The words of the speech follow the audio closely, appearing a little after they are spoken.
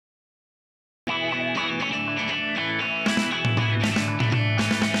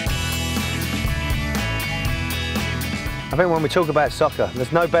think when we talk about soccer,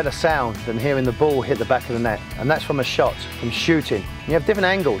 there's no better sound than hearing the ball hit the back of the net. And that's from a shot, from shooting. You have different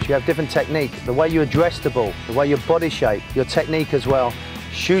angles, you have different technique. The way you address the ball, the way your body shape, your technique as well.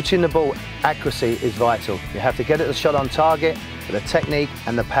 Shooting the ball, accuracy is vital. You have to get the shot on target, but the technique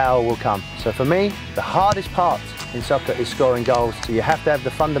and the power will come. So for me, the hardest part in soccer is scoring goals. So you have to have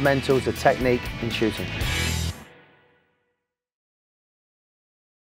the fundamentals, the technique in shooting.